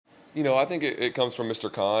I think it comes from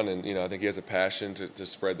Mr. Khan, and I think he has a passion to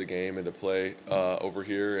spread the game and to play over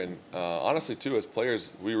here. And honestly, too, as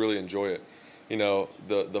players, we really enjoy it.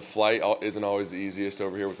 The flight isn't always the easiest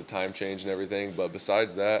over here with the time change and everything, but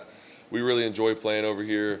besides that, we really enjoy playing over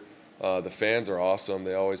here. The fans are awesome.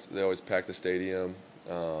 They always pack the stadium,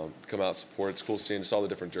 come out support. It's cool seeing just all the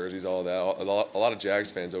different jerseys, all of that. A lot of Jags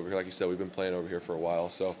fans over here, like you said, we've been playing over here for a while,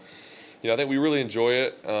 so I think we really enjoy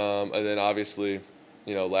it. And then obviously,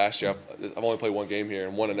 last year I've only played one game here,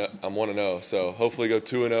 and I'm 1-0. So hopefully go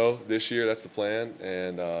 2-0 this year. That's the plan.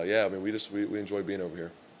 And yeah, I mean we enjoy being over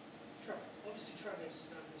here. Obviously,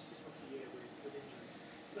 Travis missed his rookie year with injury,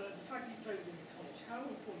 but the fact that you played with him in college, how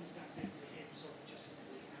important has that been to him, sort of adjusting to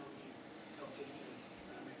the league? How have you helped him to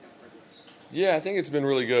make that progress? Yeah, I think it's been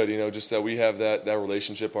really good. Just that we have that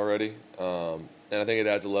relationship already. And I think it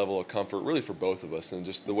adds a level of comfort really for both of us, and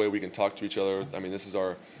just the way we can talk to each other. I mean, this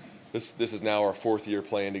is now our fourth year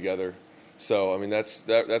playing together. So I mean that's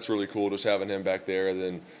really cool, just having him back there. And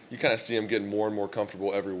then you kind of see him getting more and more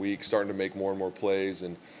comfortable every week, starting to make more and more plays,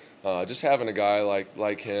 and just having a guy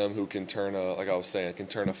like him who can turn like I was saying, can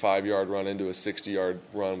turn a 5-yard run into a 60-yard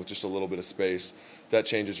run with just a little bit of space. That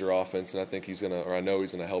changes your offense, and I think I know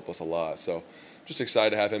he's gonna help us a lot. So just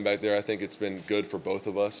excited to have him back there. I think it's been good for both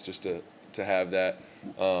of us just to have that,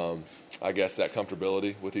 I guess, that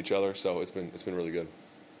comfortability with each other. So it's been really good.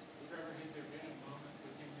 Trevor, has there been a moment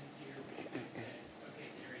with him this year where you said, okay,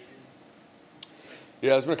 there he is?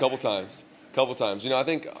 Yeah, it's been a couple times. Couple times. I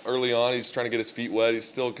think early on he's trying to get his feet wet. He's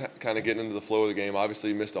still kind of getting into the flow of the game.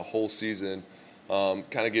 Obviously, he missed a whole season, kind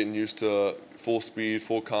of getting used to full speed,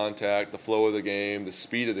 full contact, the flow of the game, the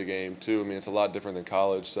speed of the game too. I mean, it's a lot different than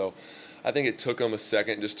college. So I think it took him a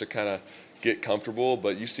second just to kind of get comfortable.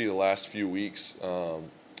 But you see the last few weeks,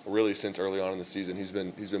 really since early on in the season, he's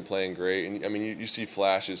been playing great. And I mean, you see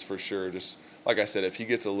flashes for sure. Just like I said, if he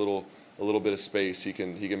gets a little bit of space, he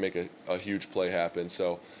can make a huge play happen.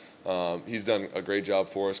 So. He's done a great job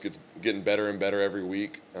for us, getting better and better every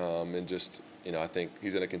week, and just, I think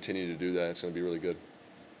he's going to continue to do that. It's going to be really good.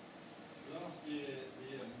 Last year,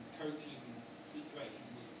 the coaching situation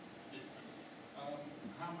was different.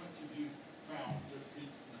 How much have you found that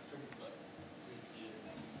it's a comfort this year,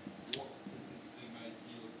 and what difference has it made to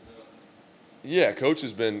you as a person? Yeah, coach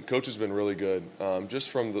has been really good.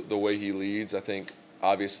 Just from the way he leads, I think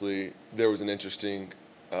obviously there was an interesting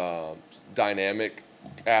dynamic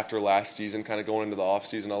after last season, kind of going into the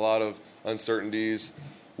offseason, a lot of uncertainties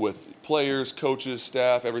with players, coaches,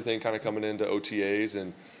 staff, everything kind of coming into OTAs.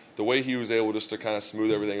 And the way he was able just to kind of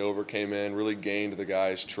smooth everything over, came in, really gained the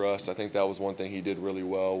guys' trust. I think that was one thing he did really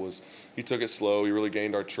well, was he took it slow. He really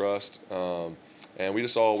gained our trust. And we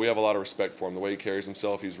have a lot of respect for him. The way he carries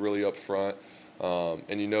himself, he's really up front.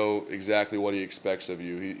 And you know exactly what he expects of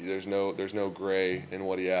you. There's no gray in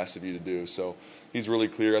what he asks of you to do. So he's really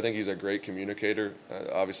clear. I think he's a great communicator.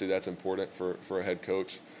 Obviously, that's important for a head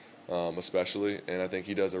coach, especially. And I think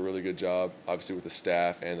he does a really good job, obviously, with the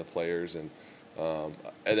staff and the players. And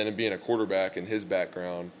then being a quarterback in his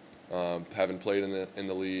background, having played in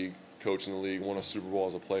the league, coached in the league, won a Super Bowl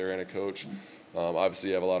as a player and a coach. Obviously,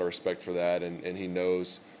 you have a lot of respect for that, and he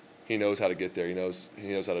knows how to get there. He knows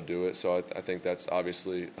how to do it. So I think that's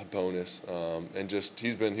obviously a bonus. And just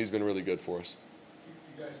he's been really good for us.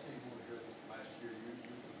 You guys came over here last year. You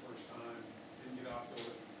for the first time didn't get off to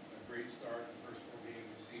a great start in the first 4 games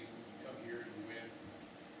of the season. You come here and you win.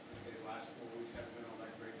 Okay, the last 4 weeks haven't been all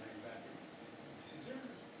that great. Now you're back. Is there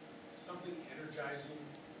something energizing,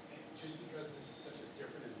 just because this is such a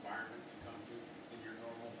different environment to come to than your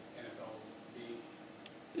normal NFL being?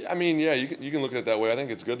 I mean, yeah, you can look at it that way. I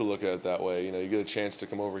think it's good to look at it that way. You get a chance to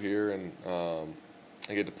come over here and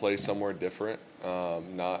get to play somewhere different.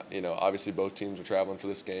 Obviously both teams are traveling for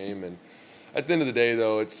this game, and at the end of the day,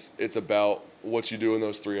 though, it's about what you do in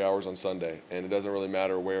those 3 hours on Sunday, and it doesn't really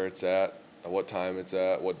matter where it's at what time it's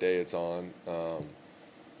at, what day it's on.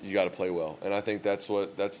 You got to play well, and I think that's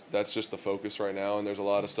just the focus right now. And there's a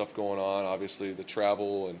lot of stuff going on. Obviously, the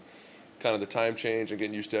travel and kind of the time change and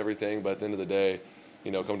getting used to everything. But at the end of the day,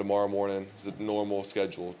 come tomorrow morning. It's a normal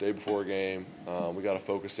schedule. Day before a game, we got to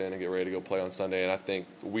focus in and get ready to go play on Sunday. And I think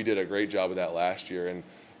we did a great job of that last year, and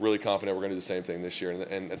really confident we're going to do the same thing this year.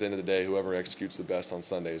 And at the end of the day, whoever executes the best on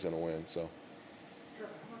Sunday is going to win. So.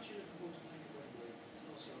 Trevor, how much are you looking forward to playing at Wembley? It's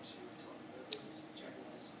also obviously we're talking about this is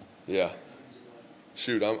Jaguars. Yeah.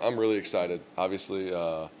 Shoot, I'm really excited. Obviously,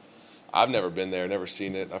 I've never been there, never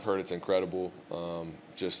seen it. I've heard it's incredible.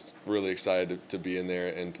 Just really excited to be in there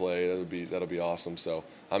and play. That'll be awesome. So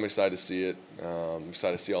I'm excited to see it. I'm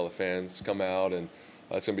excited to see all the fans come out, and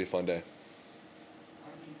it's gonna be a fun day. How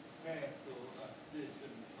do you prepare for this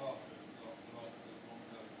and process like the long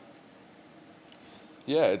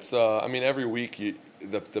Yeah, it's. I mean, every week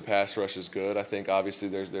the pass rush is good. I think obviously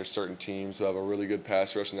there's certain teams who have a really good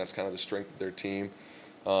pass rush, and that's kind of the strength of their team.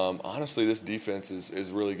 Honestly, this defense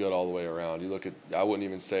is really good all the way around. You look at, I wouldn't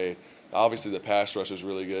even say, obviously the pass rush is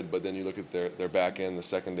really good, but then you look at their back end, the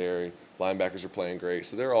secondary, linebackers are playing great.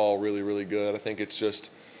 So they're all really, really good. I think it's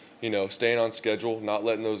just, staying on schedule, not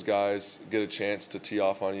letting those guys get a chance to tee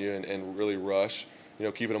off on you and really rush,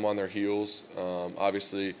 keeping them on their heels.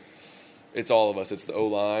 Obviously, it's all of us. It's the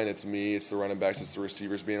O-line, it's me, it's the running backs, it's the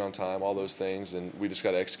receivers being on time, all those things, and we just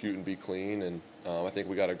got to execute and be clean, and I think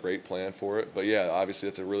we got a great plan for it. But, yeah, obviously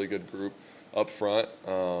it's a really good group up front,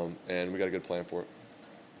 and we got a good plan for it.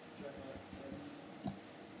 Trevor,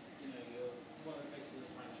 you're one of the faces of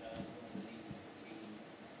the franchise, one of the leaders of the team.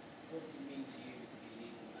 What does it mean to you to be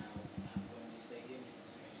leading now at Wembley Stadium,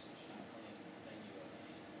 considering such an iconic venue over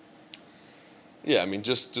here? Yeah, I mean,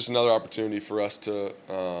 just another opportunity for us to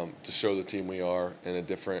show the team we are in a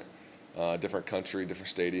different country, different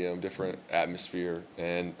stadium, different atmosphere,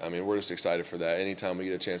 and I mean, we're just excited for that. Anytime we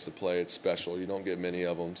get a chance to play, it's special. You don't get many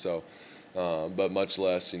of them, so but much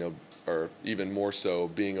less, or even more so,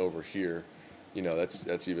 being over here,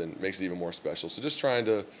 that's even makes it even more special. So just trying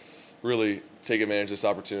to really take advantage of this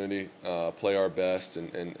opportunity, play our best,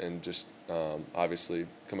 and just obviously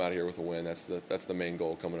come out of here with a win. That's the main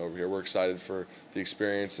goal coming over here. We're excited for the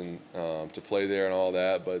experience and to play there and all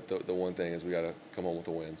that, but the one thing is we got to come home with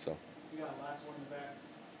a win. So. You got a last one in the back.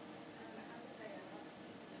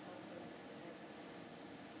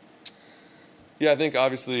 Yeah, I think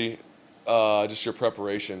obviously just your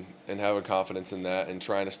preparation and having confidence in that and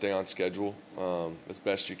trying to stay on schedule as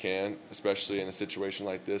best you can, especially in a situation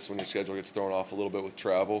like this when your schedule gets thrown off a little bit with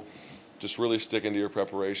travel. Just really sticking to your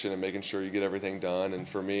preparation and making sure you get everything done. And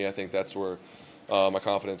for me, I think that's where my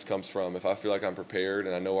confidence comes from. If I feel like I'm prepared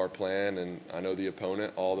and I know our plan and I know the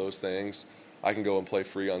opponent, all those things, I can go and play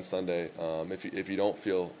free on Sunday. If you don't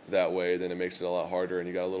feel that way, then it makes it a lot harder, and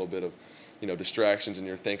you got a little bit of distractions, and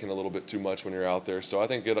you're thinking a little bit too much when you're out there. So I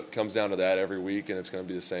think it comes down to that every week, and it's going to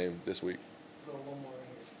be the same this week. Go one more in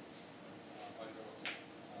here.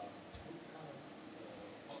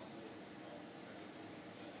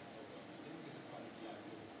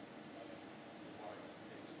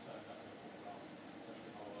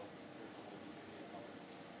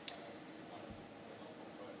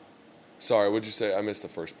 Sorry, what'd you say? I missed the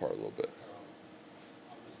first part a little bit.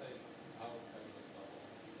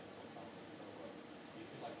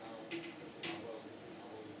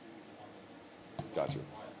 Gotcha.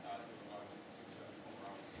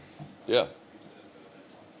 Yeah.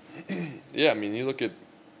 Yeah, I mean, you look at,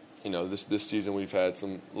 this season we've had a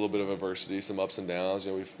little bit of adversity, some ups and downs.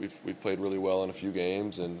 We've played really well in a few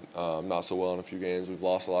games and not so well in a few games. We've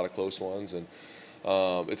lost a lot of close ones, and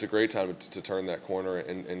it's a great time to turn that corner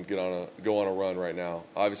and go on a run right now.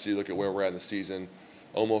 Obviously, you look at where we're at in the season,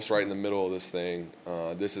 almost right in the middle of this thing.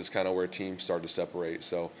 This is kind of where teams start to separate.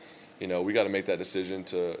 So, we got to make that decision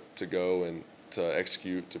to go and to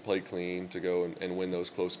execute, to play clean, to go and win those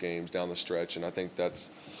close games down the stretch. And I think that's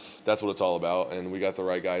what it's all about. And we got the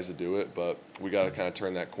right guys to do it, but we got to kind of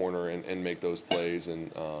turn that corner and make those plays and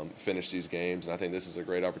finish these games. And I think this is a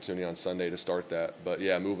great opportunity on Sunday to start that. But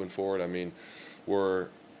yeah, moving forward, I mean, we're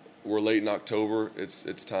late in October.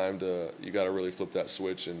 It's time you got to really flip that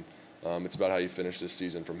switch, and it's about how you finish this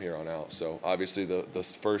season from here on out. So obviously the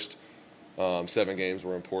first 7 games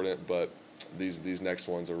were important, but these next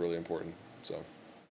ones are really important. So.